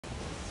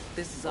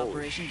This is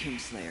Operation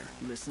Kingslayer.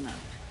 Listen up.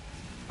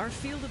 Our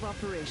field of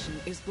operation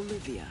is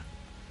Bolivia.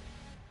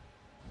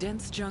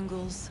 Dense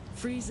jungles,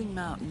 freezing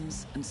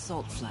mountains, and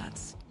salt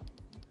flats.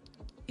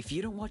 If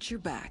you don't watch your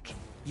back,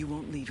 you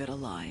won't leave it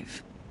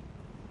alive.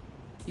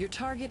 Your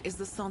target is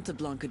the Santa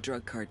Blanca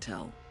drug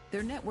cartel.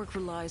 Their network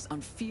relies on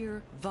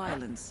fear,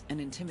 violence, and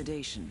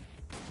intimidation.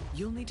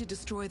 You'll need to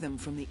destroy them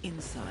from the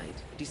inside,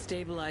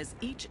 destabilize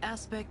each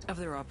aspect of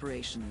their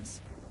operations.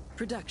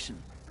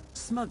 Production,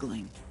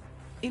 smuggling,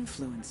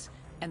 influence,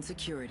 and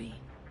security,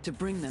 to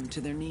bring them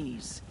to their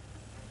knees.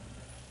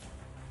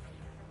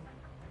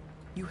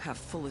 You have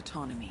full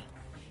autonomy.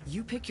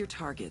 You pick your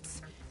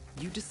targets.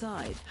 You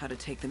decide how to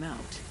take them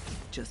out.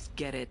 Just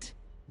get it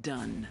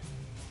done.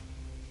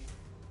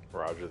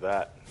 Roger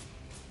that.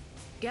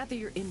 Gather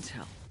your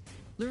intel.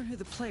 Learn who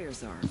the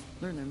players are.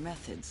 Learn their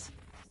methods.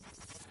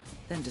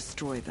 Then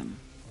destroy them.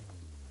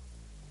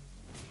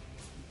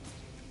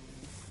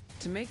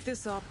 To make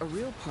this op a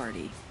real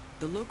party,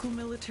 the local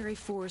military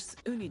force,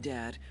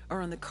 Unidad,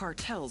 are on the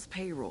cartel's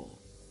payroll.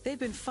 They've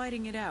been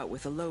fighting it out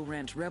with a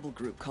low-rent rebel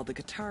group called the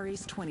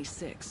Qataris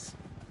 26.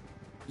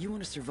 You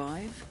want to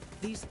survive?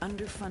 These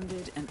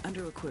underfunded and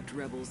under-equipped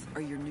rebels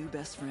are your new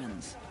best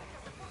friends.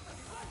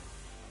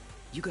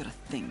 You gotta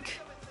think.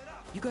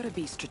 You gotta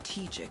be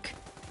strategic.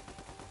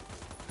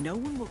 No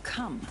one will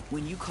come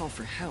when you call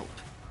for help.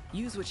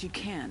 Use what you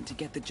can to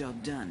get the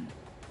job done.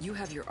 You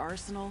have your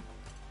arsenal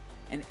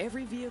and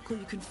every vehicle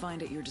you can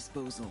find at your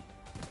disposal.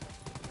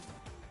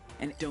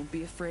 And don't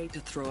be afraid to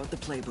throw out the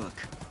playbook.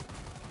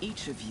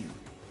 Each of you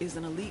is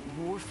an elite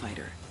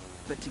warfighter,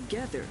 but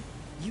together,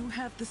 you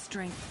have the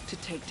strength to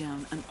take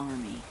down an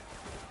army.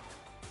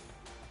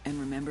 And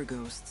remember,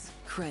 Ghosts,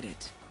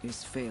 credit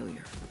is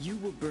failure. You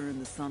will burn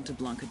the Santa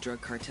Blanca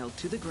drug cartel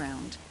to the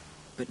ground,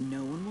 but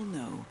no one will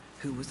know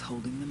who was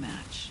holding the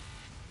match.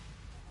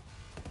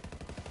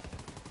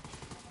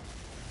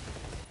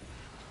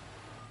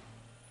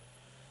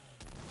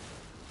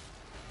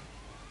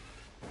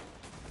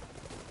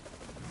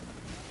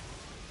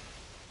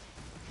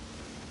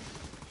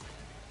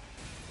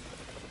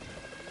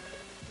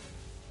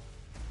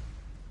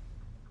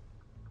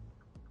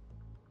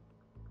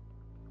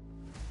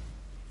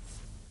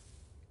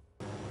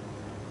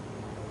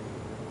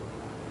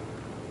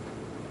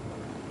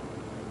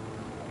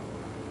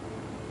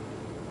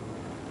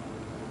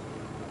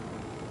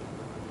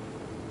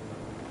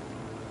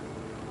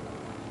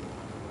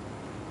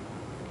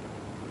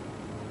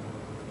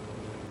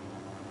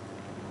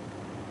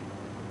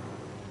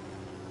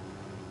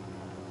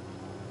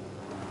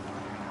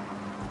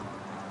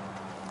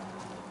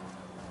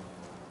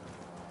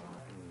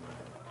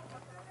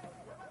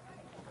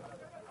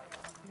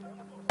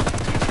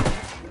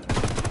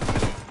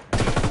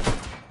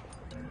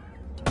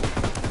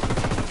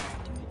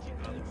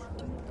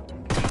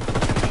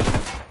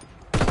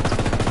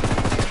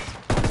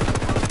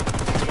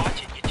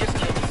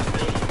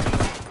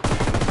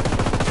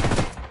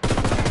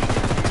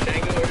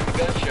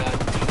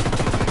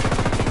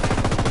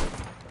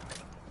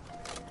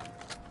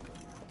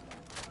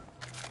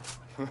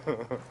 Esta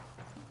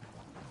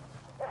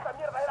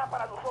mierda era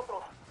para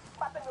nosotros.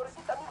 Maten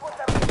ahorita mismo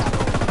ese recado.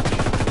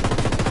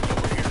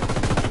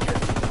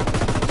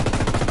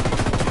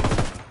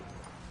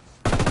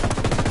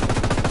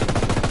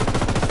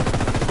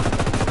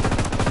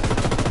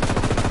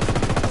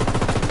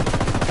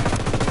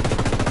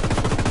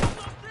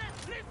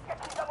 ¿Qué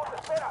chingados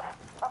esperas?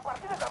 A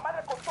partir de la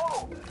madre con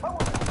todo.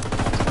 Vamos.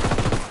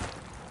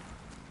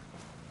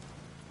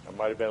 That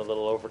might have been a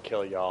little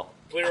overkill, y'all.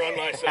 Clear on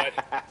my side.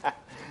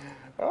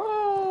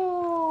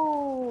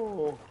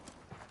 Oh!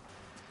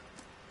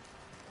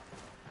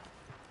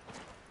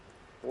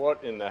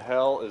 What in the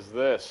hell is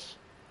this?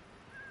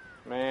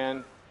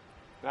 Man,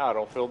 now I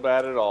don't feel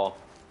bad at all.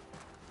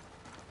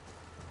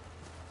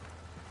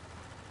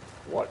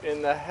 What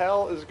in the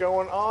hell is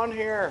going on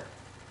here?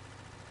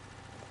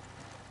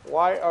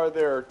 Why are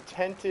there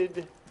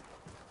tented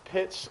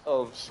pits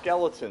of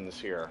skeletons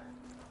here?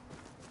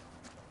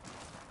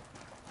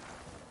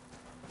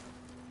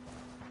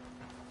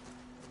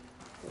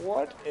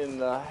 What in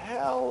the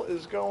hell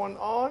is going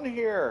on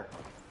here?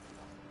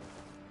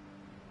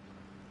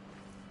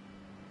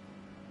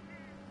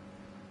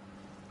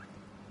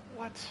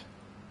 What?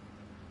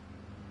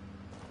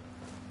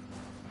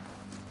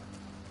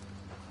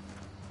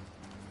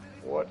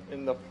 What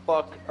in the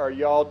fuck are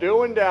y'all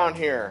doing down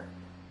here?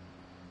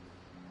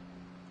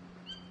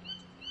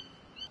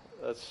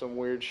 That's some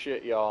weird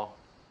shit, y'all.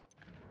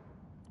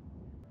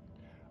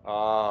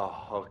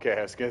 Oh, okay,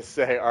 I was gonna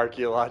say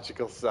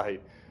archaeological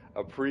site.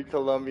 A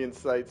pre-Columbian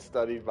site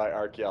studied by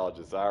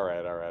archaeologists. All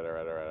right.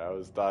 I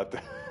was thought,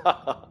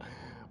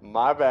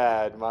 my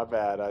bad.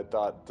 I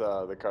thought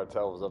the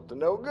cartel was up to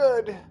no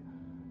good.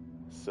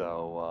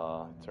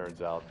 So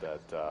turns out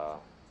that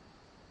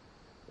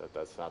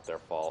that's not their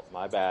fault.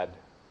 My bad.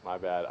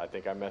 I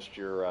think I messed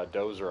your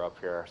dozer up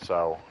here.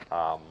 So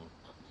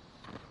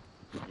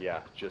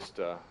yeah, just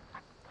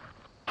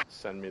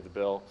send me the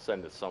bill.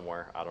 Send it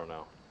somewhere. I don't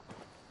know.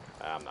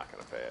 I'm not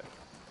gonna pay it.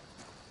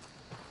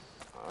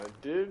 I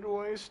did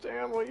waste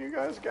ammo. You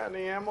guys got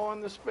any ammo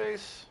in this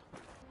base?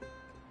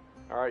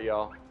 Alright,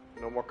 y'all.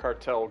 No more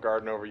cartel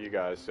guarding over you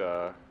guys.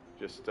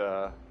 Just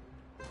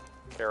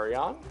carry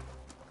on.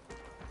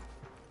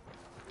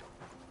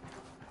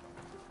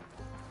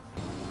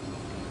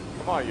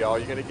 Come on, y'all.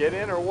 You gonna get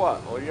in or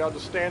what? Or y'all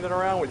just standing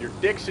around with your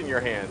dicks in your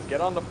hands?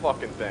 Get on the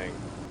fucking thing.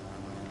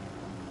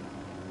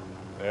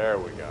 There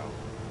we go.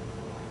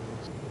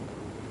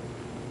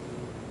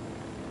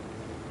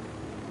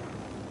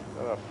 Is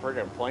that a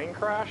friggin' plane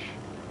crash?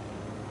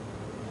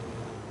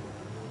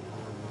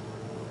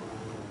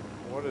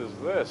 What is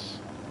this?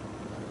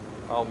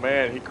 Oh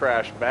man, he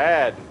crashed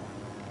bad.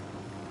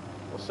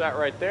 What's that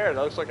right there?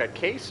 That looks like a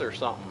case or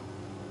something.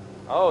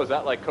 Oh, is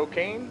that like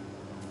cocaine?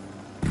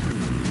 I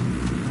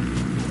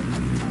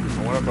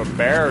wonder if a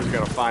bear is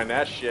gonna find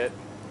that shit.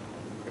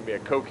 It's gonna be a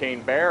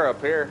cocaine bear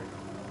up here.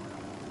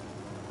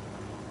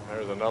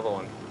 There's another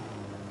one.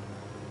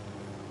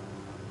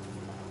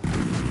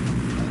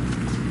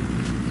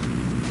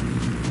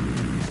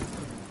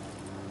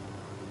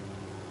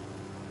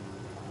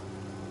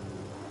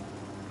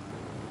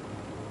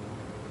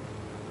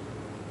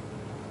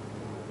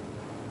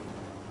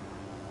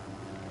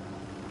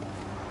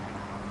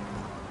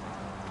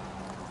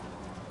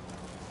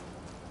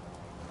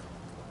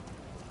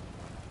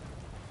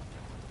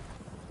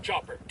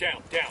 Chopper,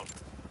 down, down.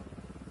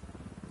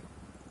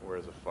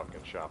 Where's the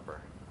fucking chopper?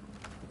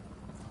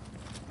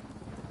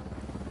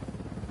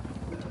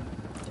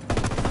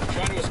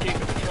 Trying to escape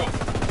with the truck.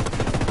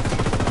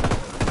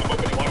 I'm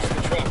opening watch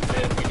the truck,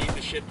 man. We need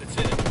the ship that's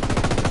in it.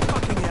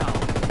 Fucking hell.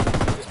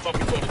 This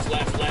bucket's on its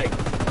last leg.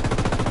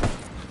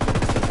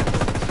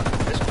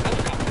 This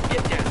helicopter,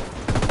 get down.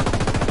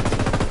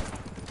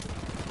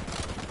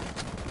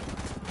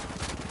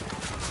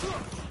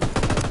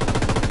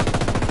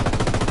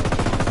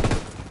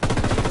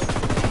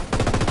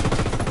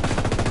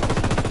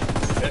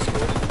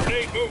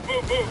 Move,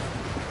 move, move!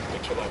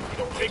 Make sure that you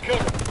don't take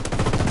cover.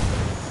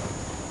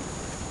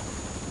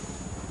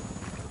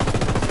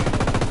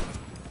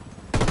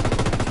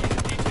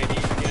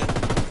 Detainees again.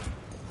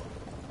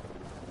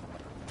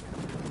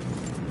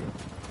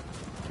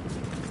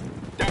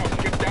 Down,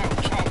 get down,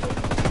 chopper.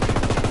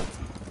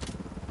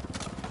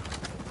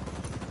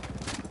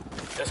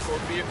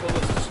 Escort vehicle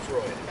is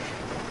destroyed.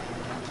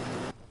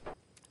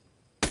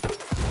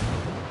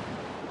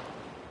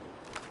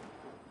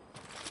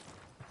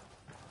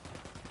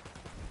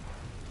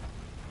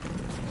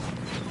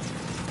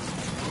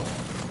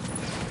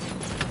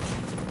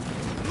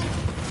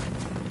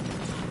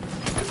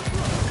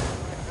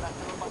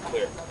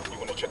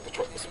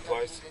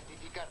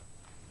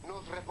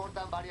 Nos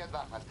reportan varias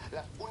bajas.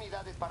 Las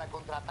unidades para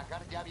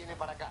contraatacar ya vienen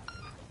para acá.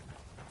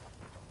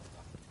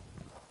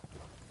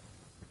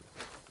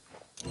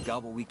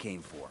 Got what we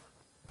came for.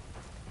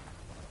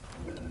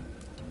 I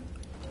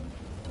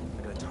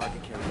got a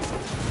target carrier.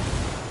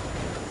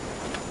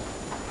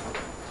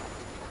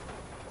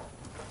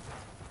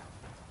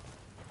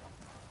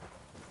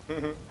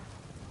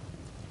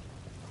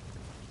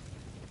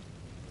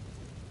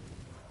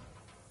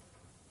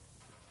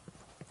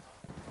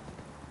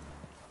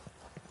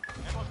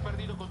 Hemos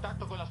perdido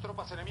contacto con las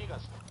tropas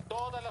enemigas.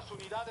 Todas las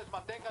unidades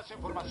manténganse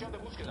en formación de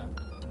búsqueda.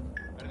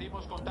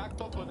 Perdimos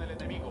contacto con el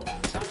enemigo.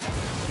 Salgan.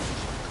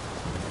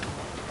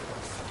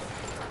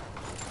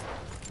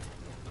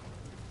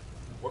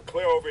 We're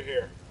clear over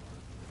here.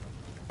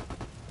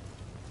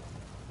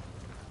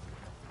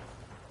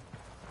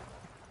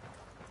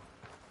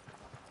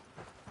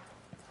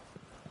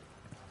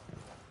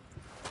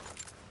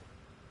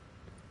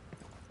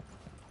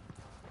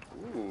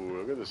 Ooh,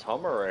 look at this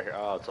Hummer right here.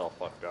 Oh, it's all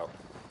fucked up.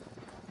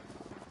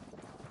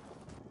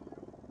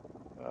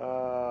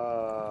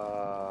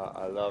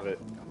 I love it.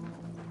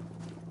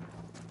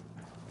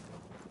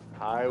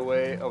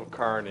 Highway of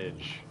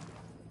Carnage.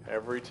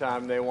 Every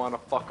time they want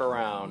to fuck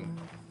around,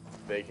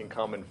 they can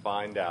come and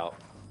find out.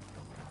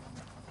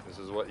 This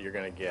is what you're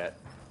gonna get.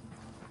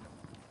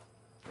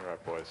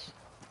 Alright, boys.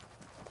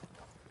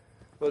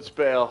 Let's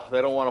bail.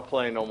 They don't want to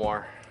play no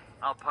more.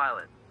 I'll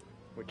pilot.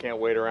 We can't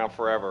wait around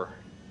forever.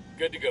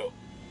 Good to go.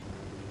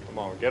 Come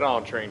on, get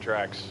on, train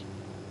tracks.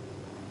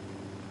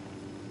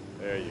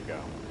 There you go.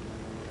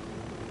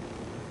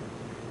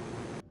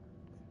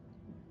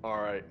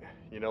 Alright,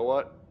 you know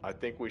what? I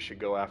think we should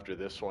go after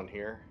this one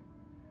here.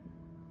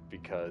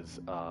 Because,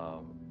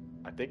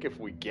 I think if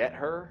we get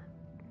her,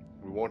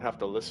 we won't have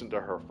to listen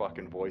to her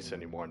fucking voice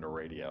anymore on the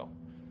radio.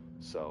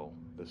 So,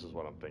 this is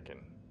what I'm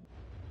thinking.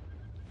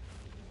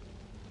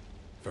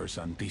 For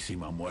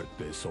Santísima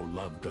Muerte so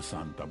loved the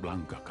Santa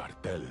Blanca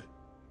cartel,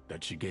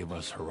 that she gave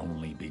us her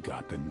only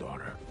begotten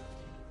daughter,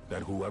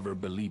 that whoever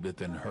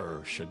believeth in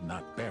her should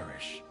not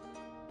perish,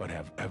 but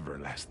have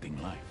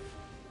everlasting life.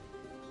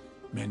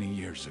 Many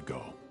years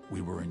ago,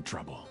 we were in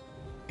trouble,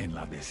 in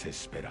la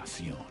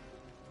desesperación,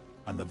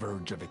 on the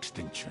verge of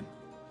extinction,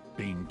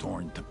 being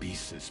torn to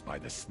pieces by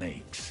the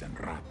snakes and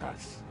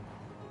ratas.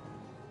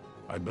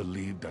 I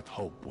believed that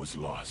hope was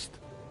lost,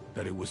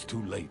 that it was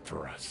too late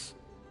for us.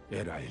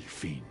 Era el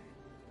fin.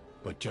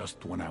 But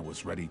just when I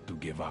was ready to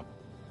give up,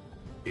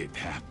 It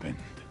happened.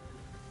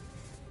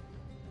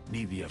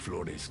 Nidia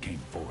Flores came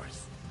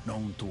forth,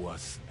 known to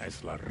us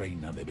as La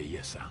Reina de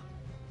Belleza,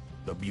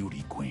 the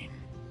Beauty Queen.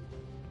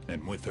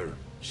 And with her,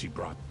 she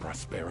brought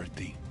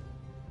prosperity,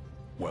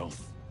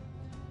 wealth,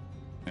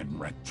 and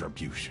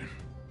retribution.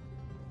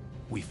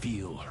 We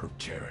feel her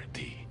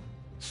charity,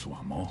 su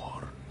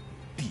amor,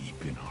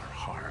 deep in our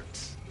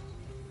hearts.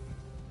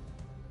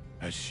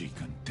 As she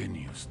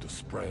continues to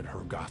spread her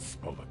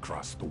gospel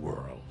across the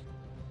world,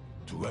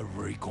 to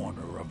every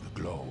corner of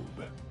the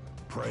globe,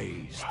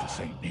 praise to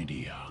Saint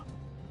Nidia,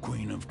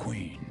 Queen of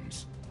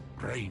Queens,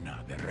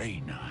 Reina de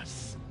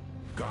Reinas,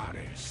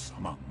 Goddess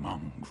among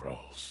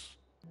mongrels.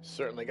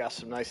 Certainly got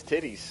some nice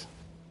titties.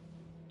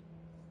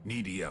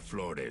 Nidia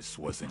Flores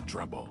was in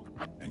trouble,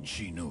 and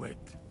she knew it.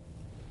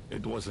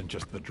 It wasn't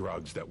just the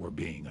drugs that were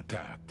being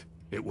attacked.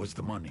 It was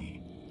the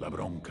money, la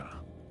bronca.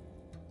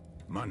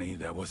 Money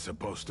that was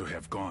supposed to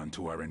have gone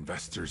to our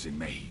investors in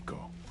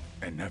Mexico,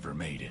 and never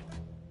made it.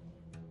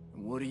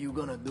 What are you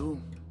gonna do?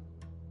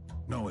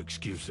 No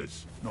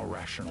excuses, no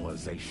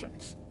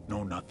rationalizations,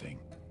 no nothing.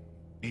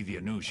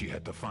 Nidia knew she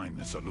had to find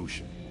the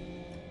solution,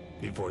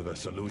 before the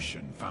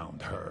solution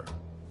found her.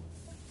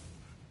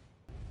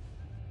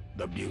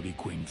 The Beauty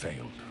Queen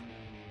failed.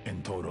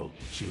 In total,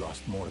 she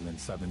lost more than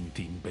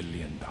 $17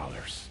 billion.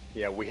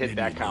 Yeah, we hit Nidia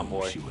that knew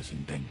convoy. She was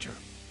in danger.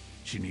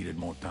 She needed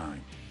more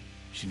time.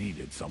 She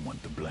needed someone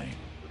to blame.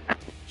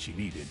 She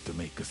needed to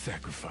make a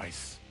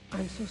sacrifice.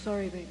 I'm so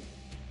sorry, baby.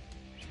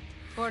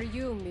 For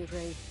you, mi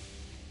rey.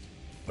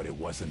 But it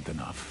wasn't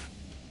enough.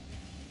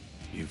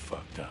 You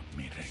fucked up,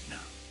 mi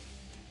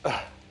reina.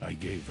 I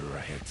gave her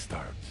a head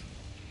start.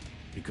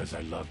 Because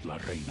I loved La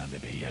Reina de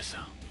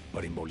Belleza.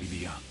 But in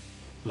Bolivia,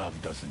 love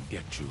doesn't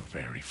get you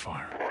very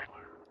far.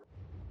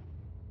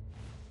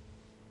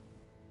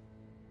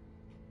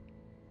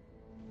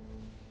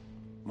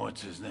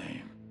 What's his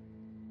name?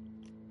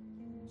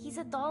 He's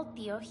a doll,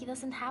 Theo. He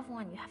doesn't have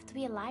one. You have to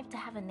be alive to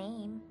have a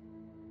name.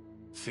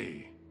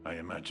 See, I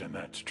imagine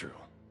that's true.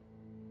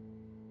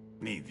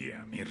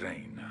 Nidia, mi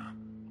reina.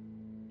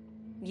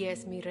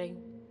 Yes, mi rey.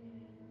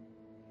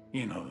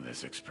 You know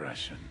this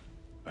expression.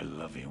 I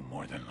love you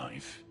more than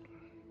life.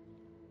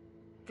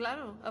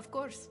 Claro, of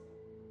course.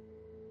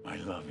 I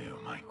love you,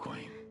 my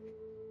queen.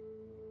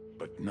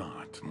 But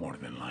not more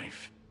than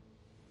life.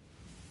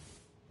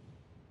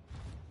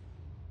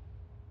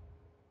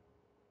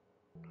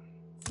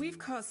 We've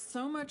caused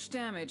so much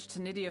damage to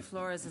Nidia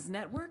Flores'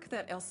 network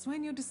that El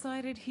Sueño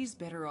decided he's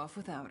better off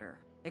without her.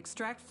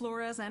 Extract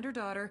Flores and her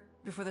daughter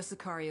before the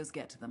Sicarios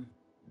get to them.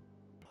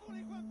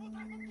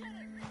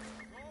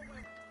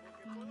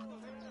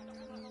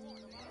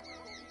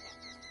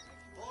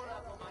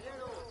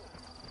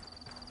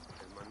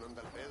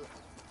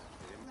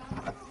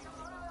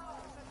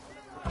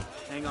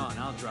 Hang on,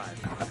 I'll drive.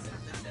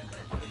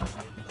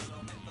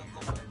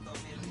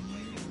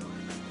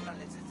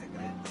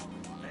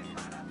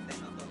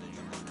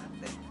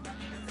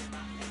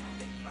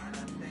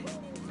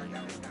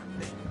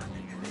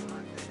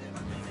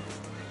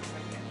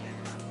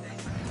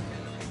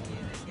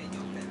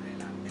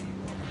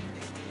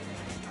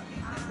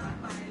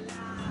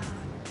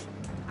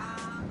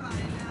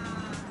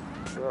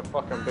 Is there a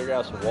fucking big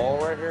ass wall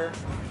right here?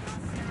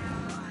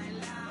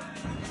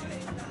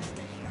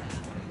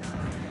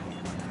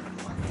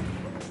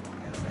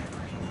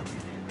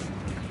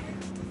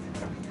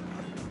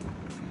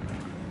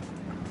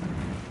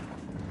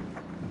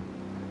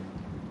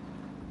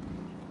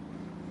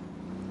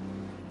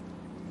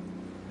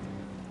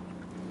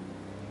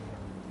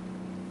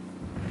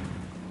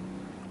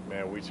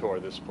 Man, we tore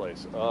this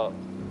place up.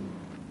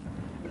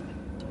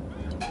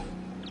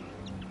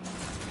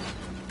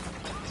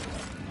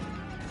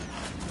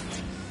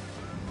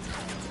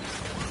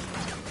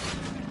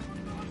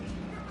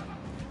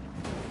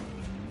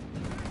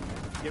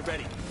 Get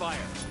ready, fire.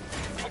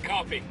 A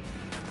copy.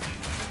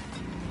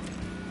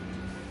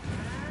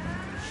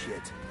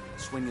 Shit.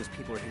 Sueño's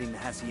people are hitting the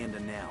hacienda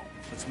now.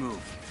 Let's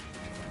move.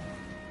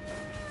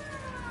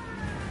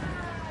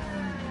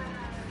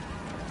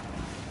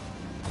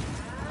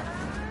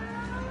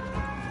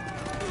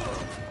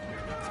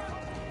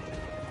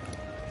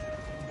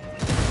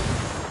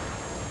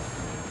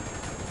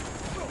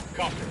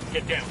 Copter,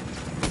 get down.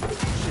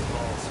 Shit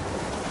balls.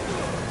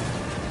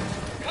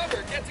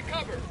 Cover, get to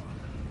cover.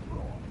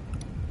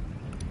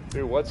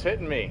 Dude, what's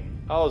hitting me?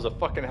 Oh, it's a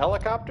fucking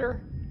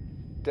helicopter?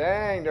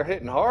 Dang, they're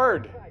hitting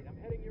hard.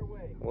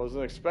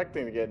 Wasn't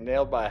expecting to get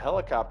nailed by a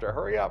helicopter.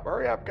 Hurry up,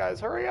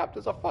 guys, hurry up.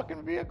 There's a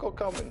fucking vehicle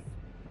coming.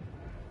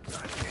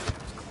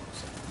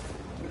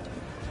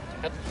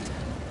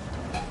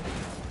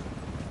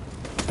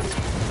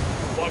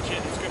 Watch it,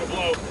 it's gonna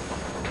blow.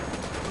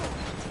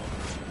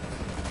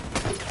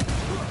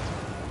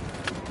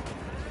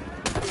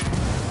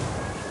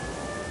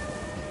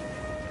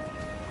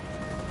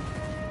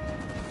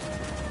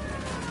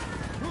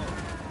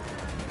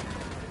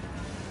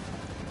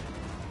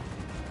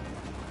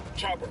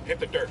 Chopper, hit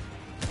the dirt.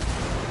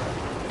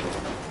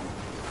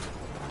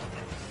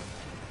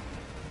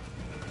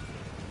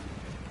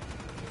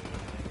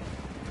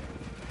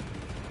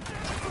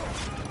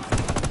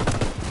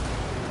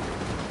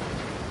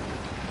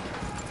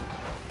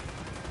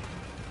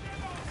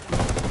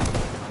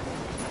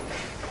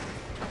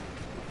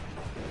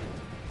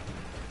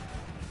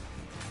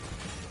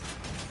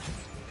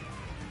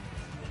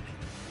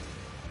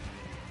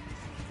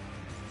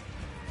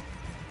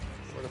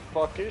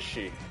 fuck is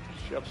she? Is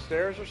she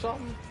upstairs or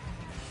something?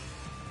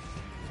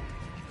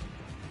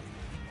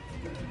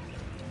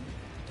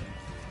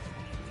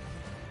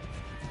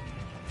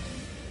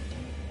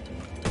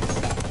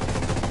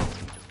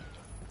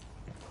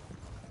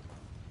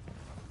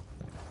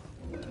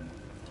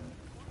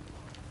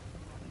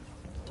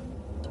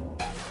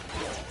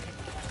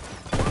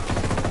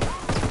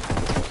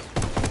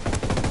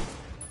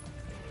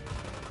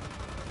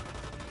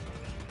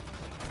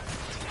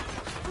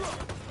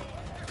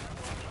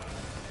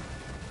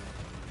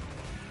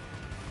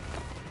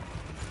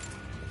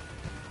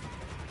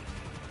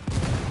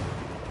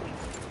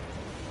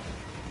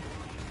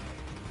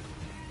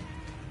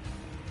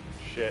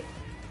 Shit.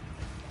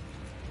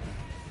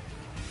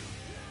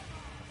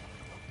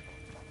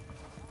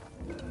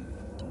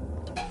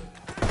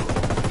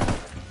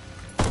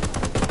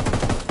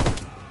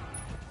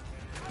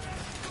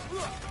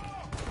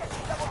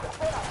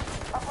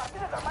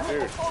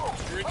 Dude.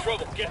 You're in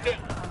trouble. Get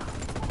down.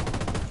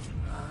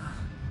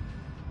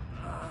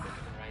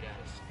 Right at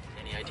us.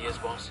 Any ideas,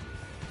 boss?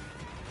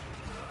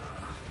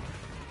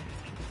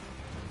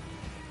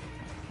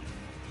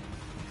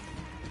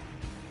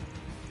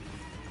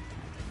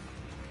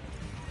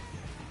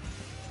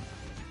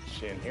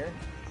 She in here?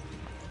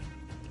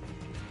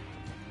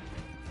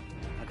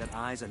 I got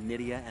eyes on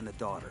Nidia and the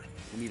daughter.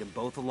 We need them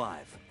both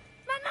alive.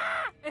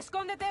 Mama!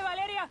 Escóndete,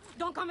 Valeria!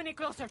 Don't come any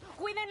closer.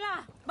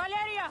 Cuídenla!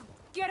 Valeria!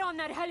 Get on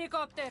that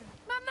helicopter!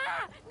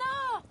 Mama!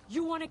 No!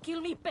 You wanna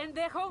kill me,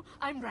 pendejo?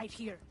 I'm right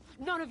here.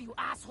 None of you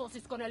assholes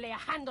is gonna lay a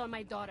hand on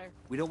my daughter.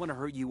 We don't want to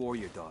hurt you or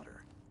your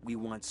daughter. We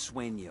want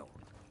Sueño.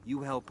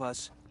 You help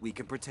us, we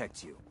can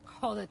protect you.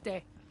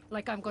 Jódete.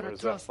 Like I'm gonna Where's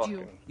that trust you.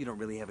 fucking- You don't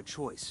really have a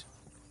choice.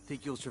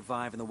 Think you'll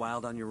survive in the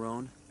wild on your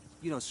own?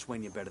 You know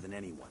Sueño better than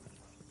anyone.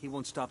 He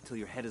won't stop till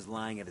your head is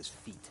lying at his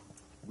feet.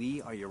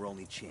 We are your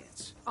only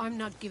chance. I'm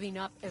not giving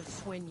up El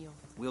Sueño.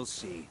 We'll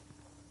see.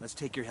 Let's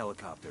take your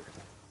helicopter.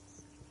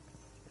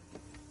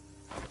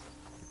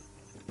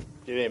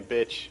 Get in,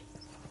 bitch.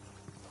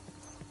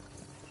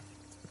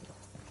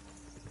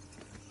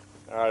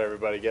 Alright,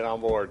 everybody, get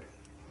on board.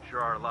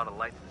 Sure are a lot of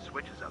lights and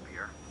switches up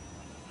here.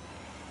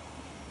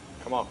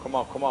 Come on, come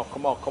on, come on,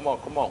 come on, come on,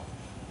 come on.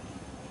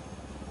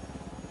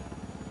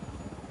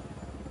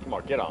 Come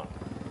on, get on.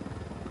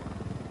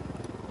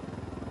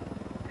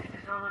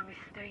 This is all a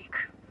mistake.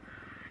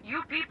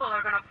 You people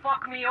are gonna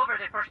fuck me over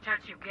the first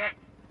chance you get.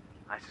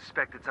 I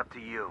suspect it's up to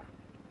you.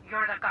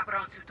 You're the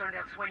cabrons who turned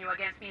El Sueño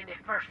against me in the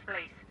first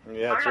place.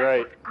 Yeah, that's Our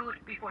right. life was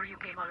good before you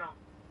came along.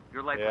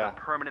 Your life Yeah. was a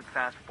permanent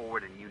fast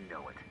forward and you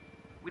know it.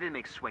 We didn't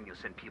make Sueño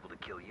send people to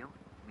kill you.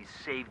 We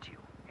saved you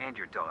and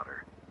your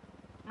daughter.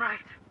 Right.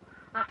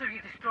 After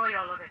you destroyed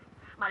all of it.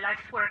 My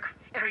life's work,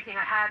 everything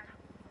I had.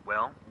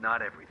 Well,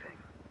 not everything.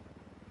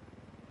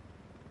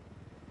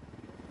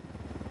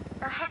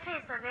 El Jefe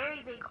is a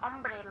very big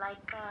hombre,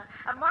 like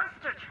a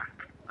monster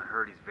truck. I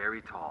heard he's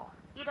very tall.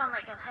 You don't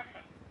like El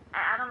Jefe.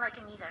 I don't like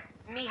him either.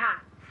 Mija,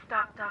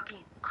 stop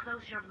talking.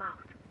 Close your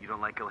mouth. You don't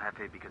like El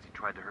Jefe because he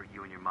tried to hurt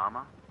you and your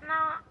mama?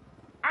 No,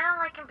 I don't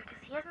like him because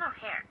he has no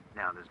hair.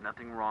 Now, there's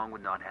nothing wrong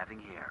with not having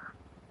hair.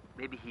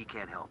 Maybe he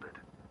can't help it.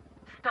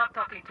 Stop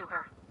talking to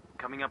her.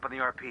 Coming up on the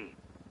RP.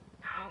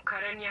 Oh,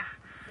 Carenya.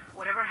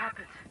 Whatever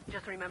happens,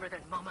 just remember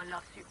that Mama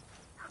loves you.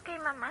 Okay,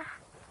 Mama.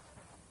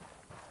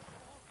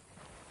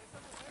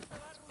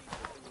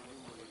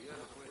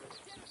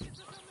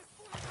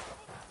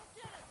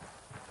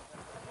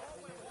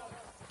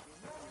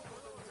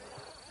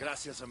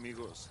 Gracias,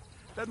 amigos.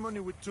 That money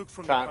we took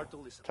from the Time,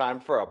 cartel is... time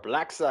for a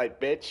black site,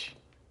 bitch.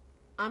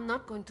 I'm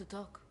not going to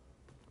talk.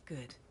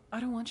 Good. I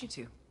don't want you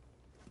to.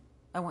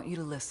 I want you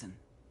to listen.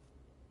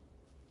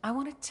 I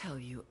want to tell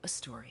you a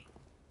story.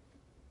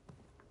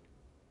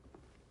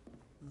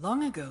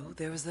 Long ago,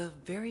 there was a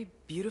very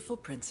beautiful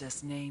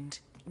princess named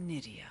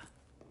Nidia.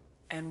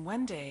 And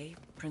one day,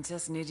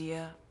 Princess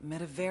Nidia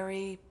met a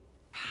very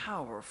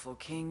powerful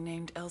king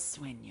named El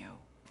Sueño.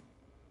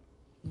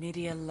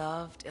 Nidia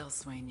loved El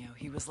Sueño.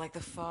 He was like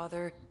the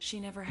father she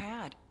never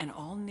had. And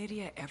all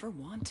Nidia ever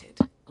wanted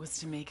was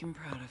to make him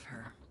proud of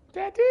her.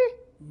 Daddy?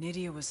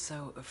 Nidia was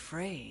so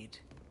afraid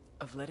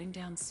of letting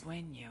down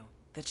Sueño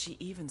that she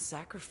even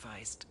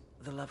sacrificed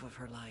the love of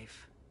her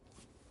life.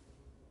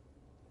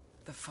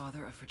 The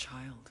father of her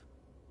child.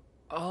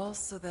 All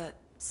so that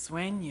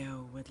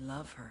Sueño would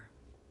love her.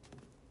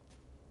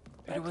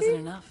 But it wasn't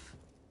enough.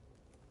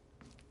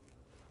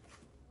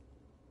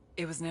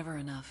 It was never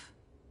enough.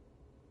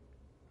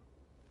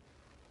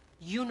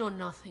 You know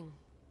nothing.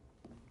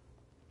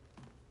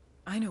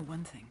 I know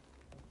one thing.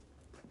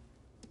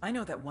 I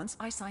know that once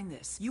I sign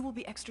this, you will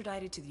be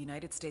extradited to the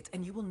United States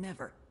and you will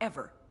never,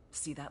 ever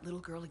see that little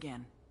girl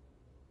again.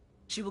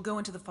 She will go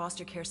into the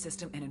foster care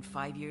system and in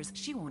 5 years,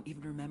 she won't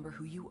even remember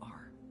who you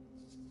are.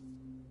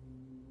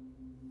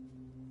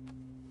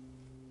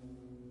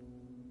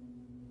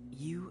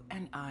 You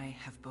and I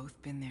have both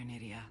been there,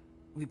 Nidia.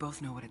 We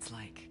both know what it's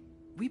like.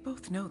 We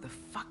both know the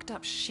fucked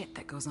up shit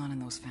that goes on in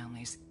those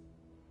families.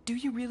 Do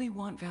you really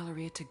want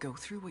Valeria to go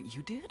through what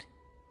you did?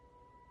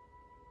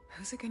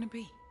 Who's it gonna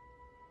be?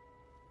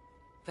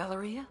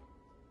 Valeria?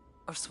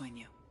 or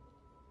Sueño?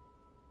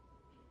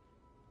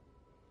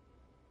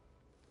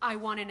 I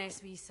want an S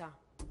visa.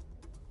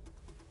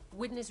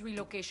 Witness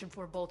relocation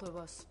for both of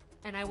us.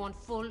 And I want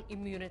full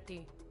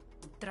immunity.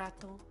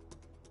 Trato.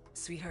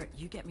 Sweetheart,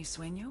 you get me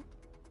Sueño,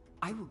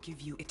 I will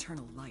give you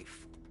eternal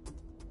life.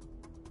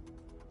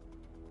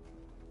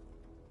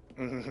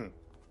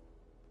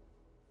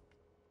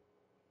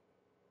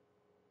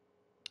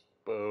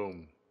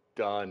 Boom.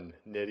 Done.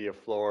 Nidia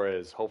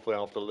Flores. Hopefully I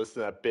don't have to listen to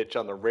that bitch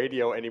on the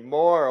radio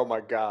anymore. Oh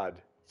my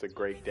god. It's a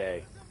great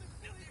day.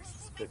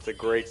 It's a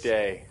great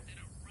day.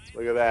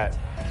 Look at that.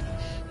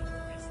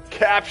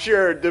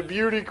 Captured the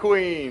beauty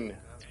queen.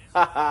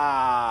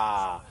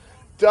 Haha.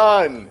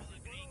 Done.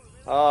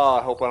 Oh,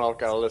 I hope I don't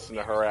gotta listen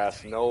to her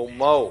ass no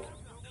mo.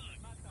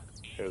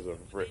 Here's a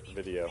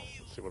video.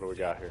 Let's see what do we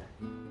got here.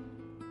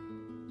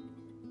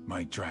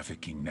 My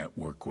trafficking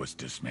network was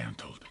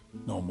dismantled.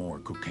 No more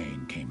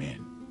cocaine came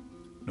in.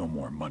 No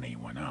more money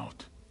went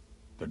out.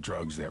 The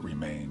drugs that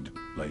remained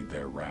lay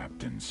there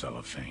wrapped in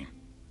cellophane,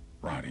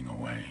 rotting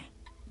away,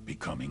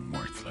 becoming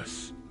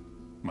worthless.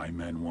 My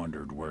men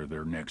wondered where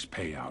their next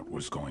payout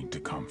was going to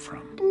come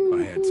from.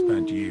 I had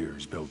spent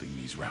years building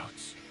these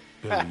routes.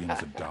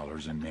 Billions of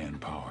dollars in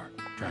manpower,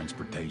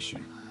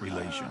 transportation,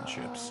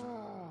 relationships,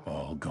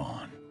 all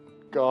gone.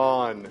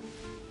 Gone.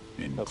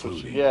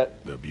 Including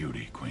the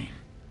beauty queen.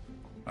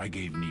 I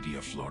gave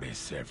Nidia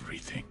Flores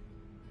everything,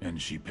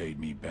 and she paid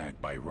me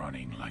back by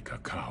running like a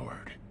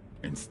coward,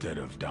 instead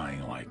of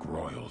dying like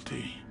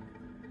royalty.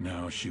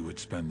 Now she would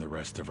spend the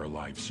rest of her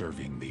life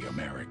serving the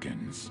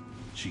Americans.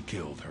 She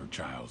killed her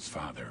child's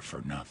father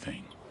for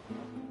nothing.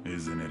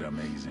 Isn't it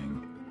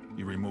amazing?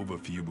 You remove a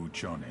few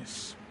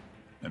buchones,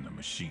 and the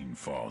machine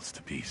falls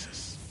to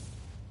pieces.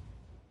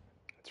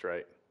 That's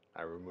right.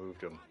 I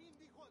removed him.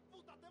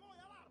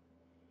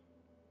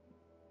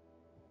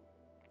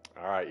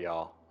 Alright,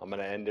 y'all. I'm going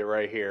to end it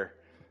right here.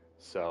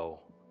 So,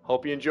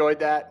 hope you enjoyed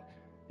that.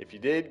 If you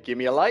did, give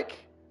me a like.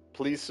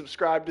 Please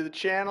subscribe to the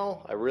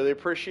channel. I really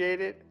appreciate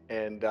it.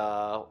 And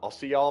I'll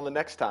see y'all in the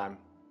next time.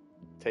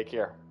 Take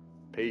care.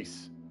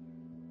 Peace.